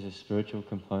 right? There's a spiritual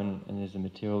component and there's a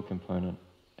material component,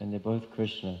 and they're both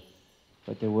Krishna,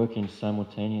 but they're working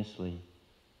simultaneously.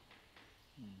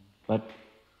 But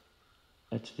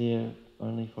it's there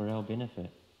only for our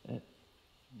benefit.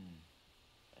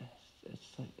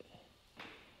 It's like,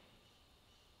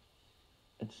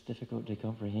 it's difficult to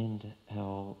comprehend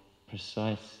how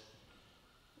precise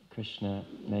Krishna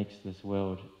makes this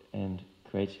world and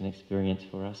creates an experience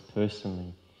for us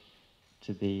personally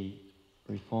to be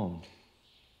reformed.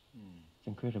 It's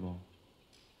incredible.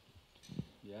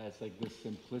 Yeah, it's like this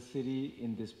simplicity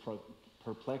in this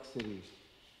perplexity.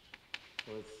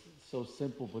 So it's so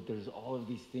simple, but there's all of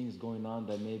these things going on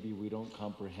that maybe we don't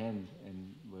comprehend,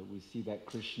 and we see that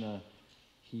Krishna,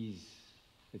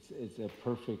 it's a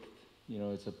perfect,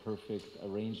 it's a perfect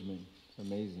arrangement. It's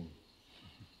amazing.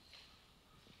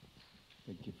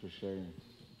 Thank you for sharing.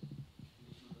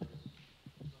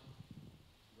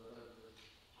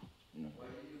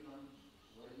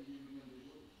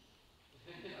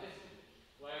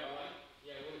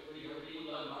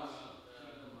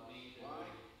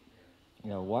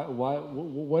 Yeah,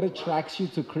 what attracts you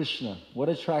to Krishna? What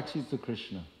attracts you to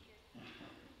Krishna?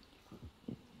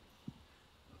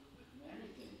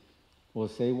 Well,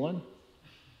 say one.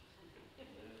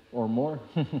 Or more.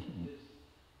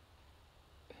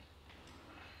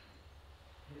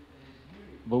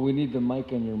 But we need the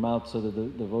mic in your mouth so that the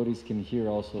devotees can hear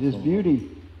also. His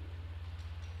beauty.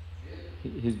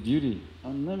 His beauty.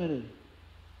 Unlimited.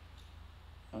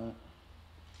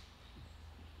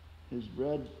 His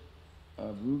red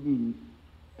ruby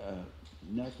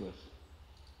necklace.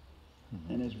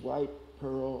 Mm-hmm. And his white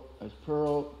pearl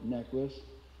necklace.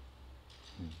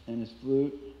 Mm-hmm. And his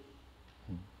flute.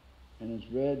 Mm-hmm. And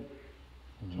his red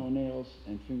toenails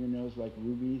and fingernails like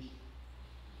rubies.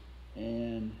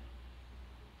 And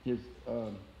his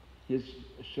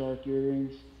shark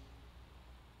earrings.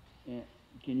 And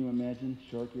can you imagine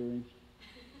shark earrings?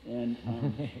 And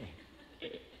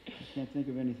I can't think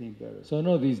of anything better. So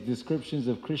no, these descriptions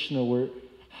of Krishna were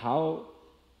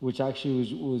which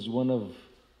actually was one of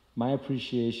my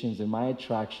appreciations and my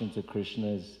attraction to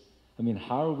Krishna is,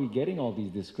 how are we getting all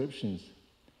these descriptions?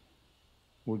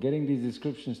 We're getting these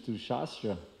descriptions through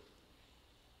Shastra.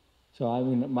 So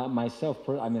myself,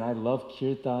 I love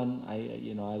kirtan.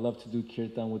 I love to do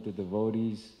kirtan with the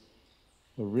devotees.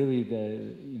 But really,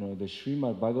 the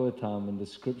Srimad Bhagavatam and the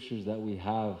scriptures that we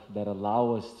have that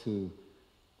allow us to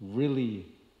really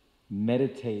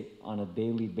meditate on a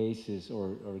daily basis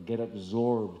or get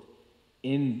absorbed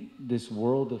in this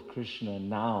world of Krishna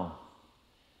now.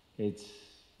 It's,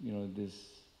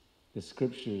 the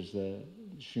scriptures, the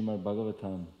Srimad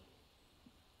Bhagavatam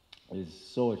is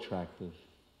so attractive.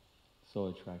 So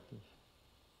attractive.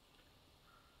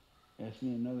 Ask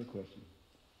me another question.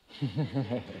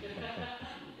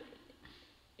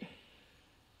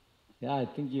 Yeah, I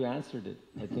think you answered it.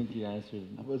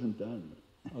 I wasn't done.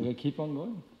 Okay, keep on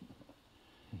going.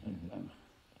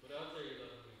 What else are you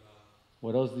loving about?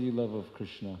 What else do you love of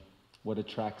Krishna? What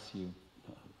attracts you?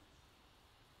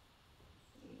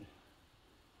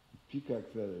 Peacock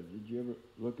feather. Did you ever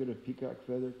look at a peacock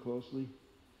feather closely?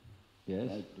 Yes.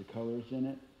 Like the colors in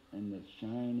it, and the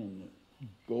shine, and the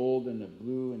gold, and the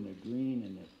blue, and the green,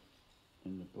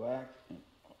 and the black.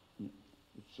 And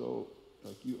it's so,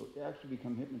 like, you actually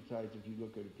become hypnotized if you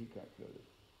look at a peacock feather.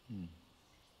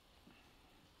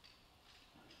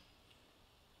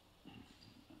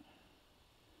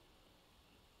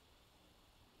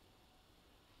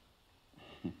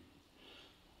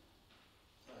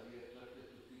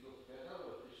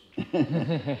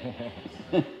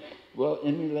 Well,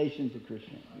 in relation to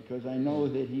Krishna, because I know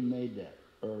that he made that,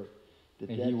 or that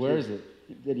and he wears it.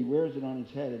 That he wears it on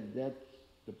his head, and that's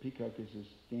the peacock is his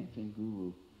dancing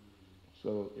guru.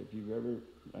 So if you've ever,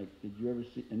 did you ever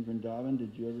see in Vrindavan?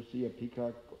 Did you ever see a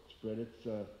peacock spread its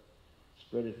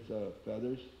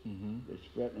feathers? Mm-hmm. They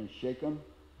spread and shake them.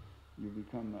 You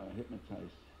become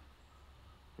hypnotized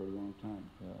for a long time.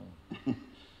 Yeah.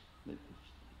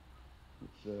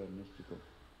 It's mystical.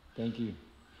 Thank you.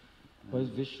 Was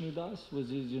Vishnu Das? Was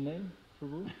your name,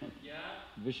 Prabhu? Yeah.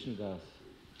 Vishnu Das.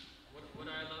 What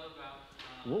I love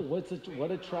about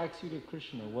What attracts you to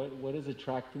Krishna? What is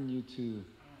attracting you to?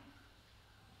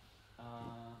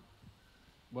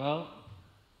 Well,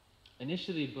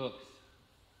 initially books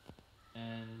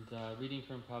and reading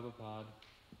from Prabhupada,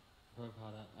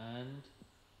 and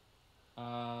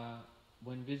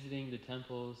when visiting the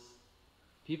temples,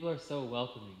 people are so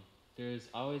welcoming. There's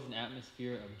always an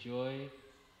atmosphere of joy,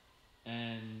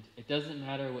 and it doesn't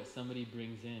matter what somebody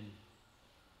brings in,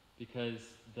 because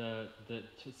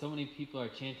so many people are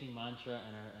chanting mantra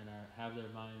and have their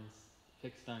minds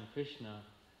fixed on Krishna,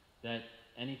 that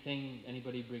anything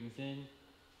anybody brings in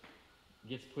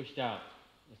gets pushed out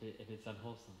if it's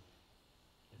unwholesome,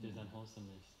 if there's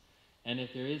unwholesomeness. And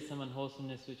if there is some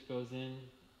unwholesomeness which goes in,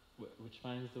 which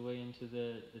finds the way into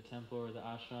the temple or the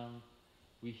ashram,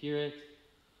 we hear it,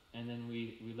 and then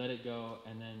we let it go,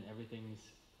 and then everything's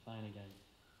fine again.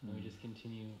 And we just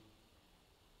continue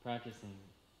practicing.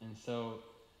 And so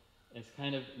it's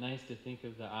kind of nice to think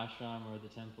of the ashram or the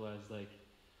temple as like,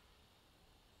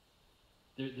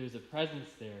 there's a presence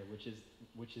there which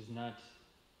is not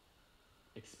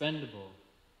expendable,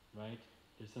 right?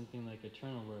 There's something like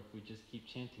eternal where if we just keep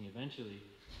chanting, eventually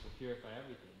we'll purify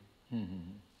everything.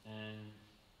 And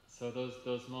so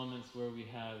those moments where we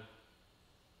have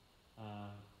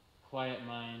quiet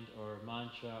mind or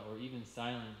mantra or even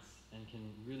silence and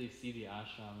can really see the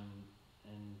ashram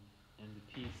and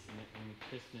the peace and the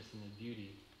crispness and the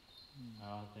beauty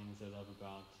are all things I love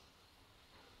about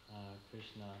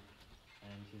Krishna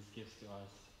and his gifts to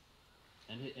us.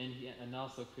 And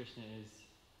also Krishna and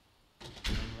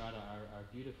Radha are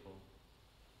beautiful.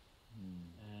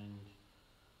 And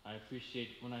I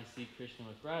appreciate when I see Krishna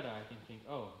with Radha, I can think,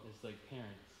 oh, it's like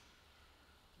parents.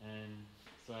 And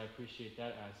so I appreciate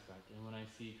that aspect. And when I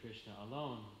see Krishna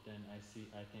alone, then I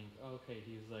think, oh, okay,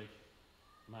 he's like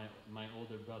my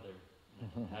older brother. I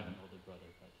don't have an older brother,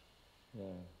 but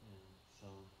so.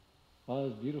 Oh,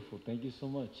 that's beautiful. Thank you so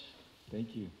much.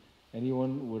 Thank you.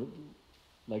 Anyone would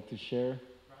like to share?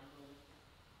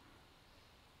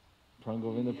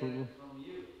 Prangovinda Prabhu? From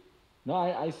you. No,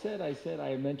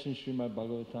 I mentioned Srimad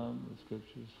Bhagavatam, the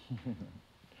scriptures.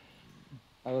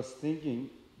 I was thinking,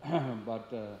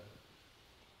 but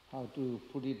how to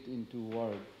put it into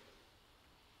word.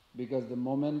 Because the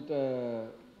moment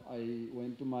I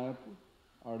went to Mayapur,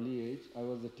 early age, I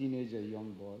was a teenager,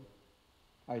 young boy.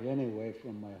 I ran away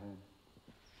from my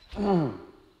home.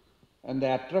 And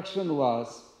the attraction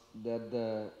was that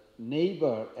the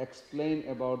neighbor explained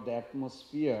about the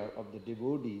atmosphere of the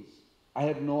devotees. I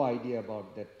had no idea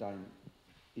about that time,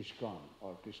 ISKCON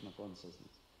or Krishna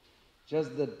consciousness.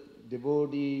 Just the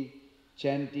devotee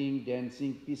chanting,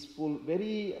 dancing, peaceful,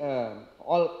 very,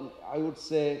 I would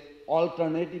say,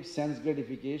 alternative sense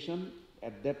gratification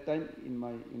at that time in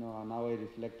my, now I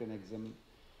reflect and examine,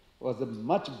 was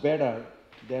much better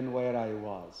than where I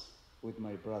was with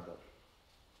my brother.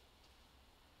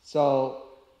 So,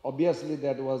 obviously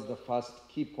that was the first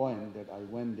key point that I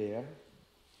went there.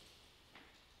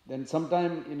 Then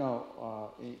sometime,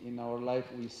 in our life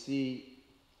we see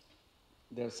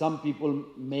there are some people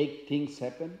make things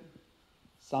happen,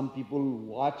 some people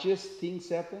watches things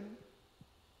happen,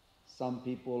 some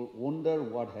people wonder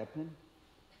what happened.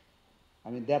 I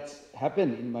mean, that's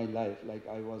happened in my life, like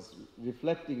I was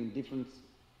reflecting in different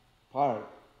part.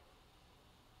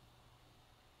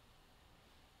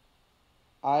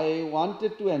 I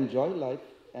wanted to enjoy life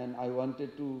and I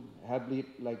wanted to have it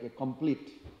like a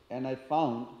complete. And I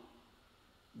found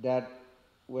that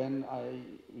when I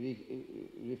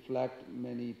reflect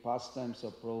many pastimes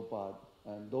of Prabhupada,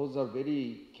 and those are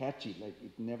very catchy, like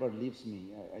it never leaves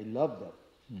me. I love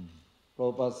that.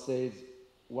 Prabhupada says,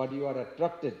 what you are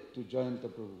attracted to Jayanta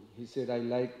Prabhu? He said, I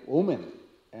like women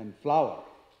and flower.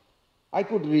 I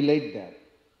could relate that.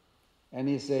 And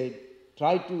he said,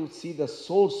 try to see the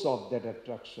source of that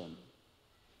attraction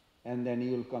and then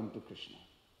you will come to Krishna.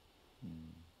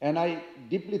 And I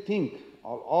deeply think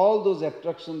of all those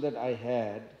attractions that I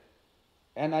had,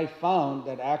 and I found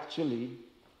that actually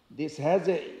this has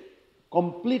a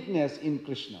completeness in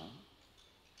Krishna.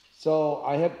 So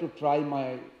I have to try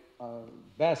my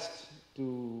best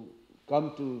to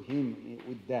come to him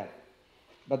with that.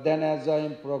 But then as I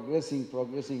am progressing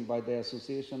by the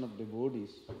association of devotees,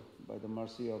 by the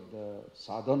mercy of the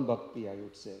sadhan bhakti, I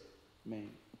would say,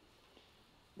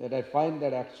 that I find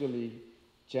that actually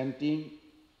chanting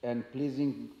and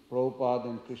pleasing Prabhupada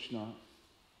and Krishna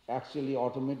actually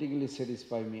automatically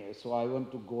satisfy me. So I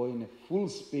want to go in a full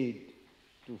speed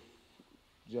to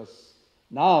just,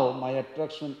 now my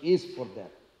attraction is for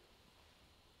that.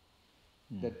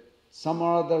 That some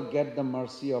or other get the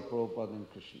mercy of Prabhupada and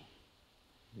Krishna.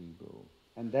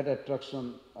 And that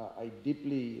attraction, I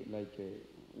deeply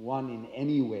want in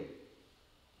any way.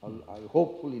 I'll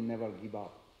hopefully never give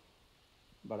up.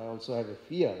 But I also have a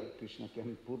fear Krishna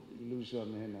can put illusion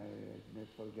and I may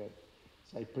forget.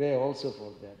 So I pray also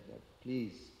for that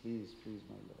please, please, please,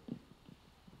 my Lord.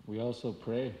 We also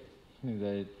pray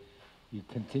that you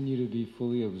continue to be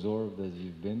fully absorbed as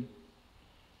you've been.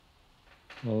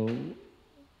 So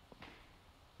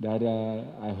that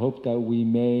I hope that we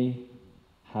may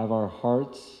have our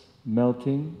hearts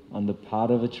melting on the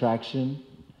pot of attraction,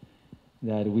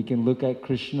 that we can look at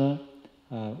Krishna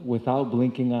without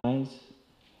blinking eyes,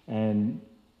 and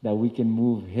that we can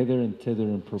move hither and thither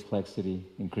in perplexity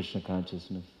in Krishna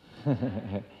consciousness.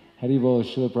 Haribol,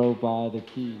 Srila Prabhupada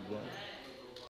ki jai.